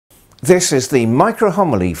This is the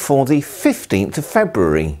micro-homily for the 15th of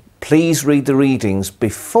February. Please read the readings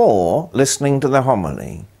before listening to the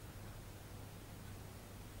homily.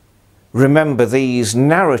 Remember, these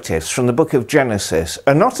narratives from the book of Genesis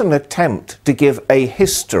are not an attempt to give a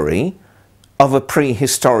history of a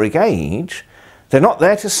prehistoric age. They're not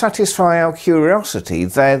there to satisfy our curiosity.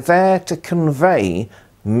 They're there to convey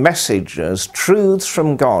messages, truths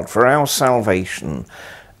from God for our salvation.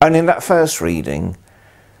 And in that first reading,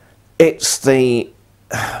 it's the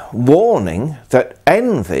warning that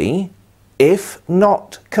envy, if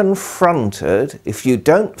not confronted, if you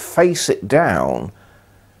don't face it down,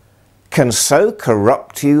 can so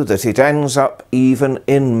corrupt you that it ends up even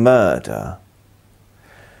in murder.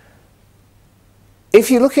 If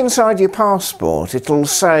you look inside your passport, it'll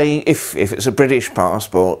say, if it's a British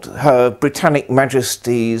passport, Her Britannic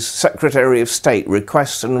Majesty's Secretary of State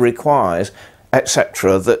requests and requires,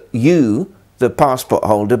 etc., that you, the passport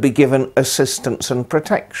holder, be given assistance and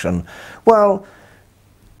protection. Well,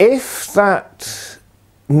 if that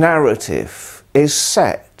narrative is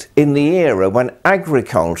set in the era when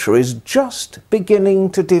agriculture is just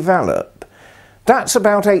beginning to develop, that's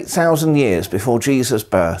about 8,000 years before Jesus'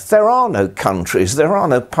 birth. There are no countries, there are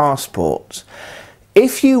no passports.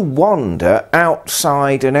 If you wander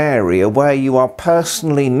outside an area where you are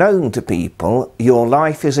personally known to people, your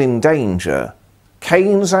life is in danger.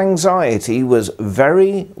 Cain's anxiety was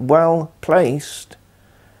very well placed,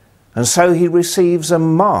 and so he receives a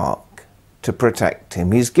mark to protect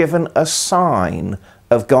him. He's given a sign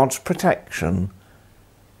of God's protection.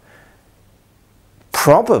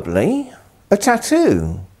 Probably a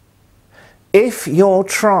tattoo. If your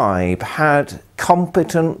tribe had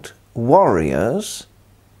competent warriors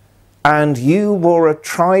and you wore a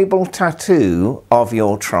tribal tattoo of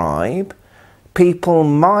your tribe, people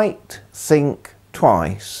might think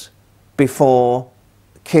twice before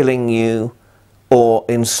killing you or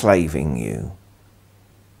enslaving you.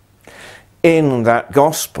 In that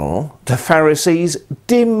gospel, the Pharisees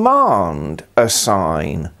demand a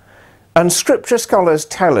sign, and scripture scholars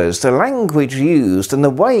tell us the language used and the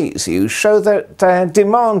way it's used show that they're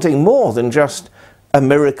demanding more than just a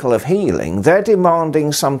miracle of healing. They're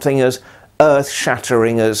demanding something as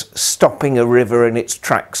earth-shattering as stopping a river in its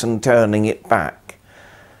tracks and turning it back.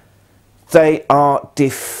 They are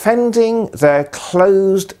defending their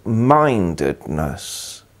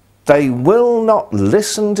closed-mindedness. They will not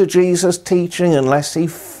listen to Jesus' teaching unless he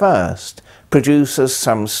first produces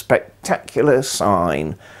some spectacular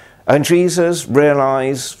sign. And Jesus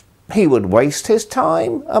realized he would waste his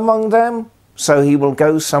time among them, so he will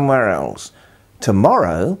go somewhere else.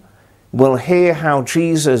 Tomorrow, we'll hear how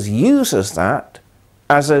Jesus uses that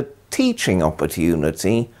as a teaching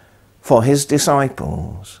opportunity for his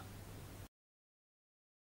disciples.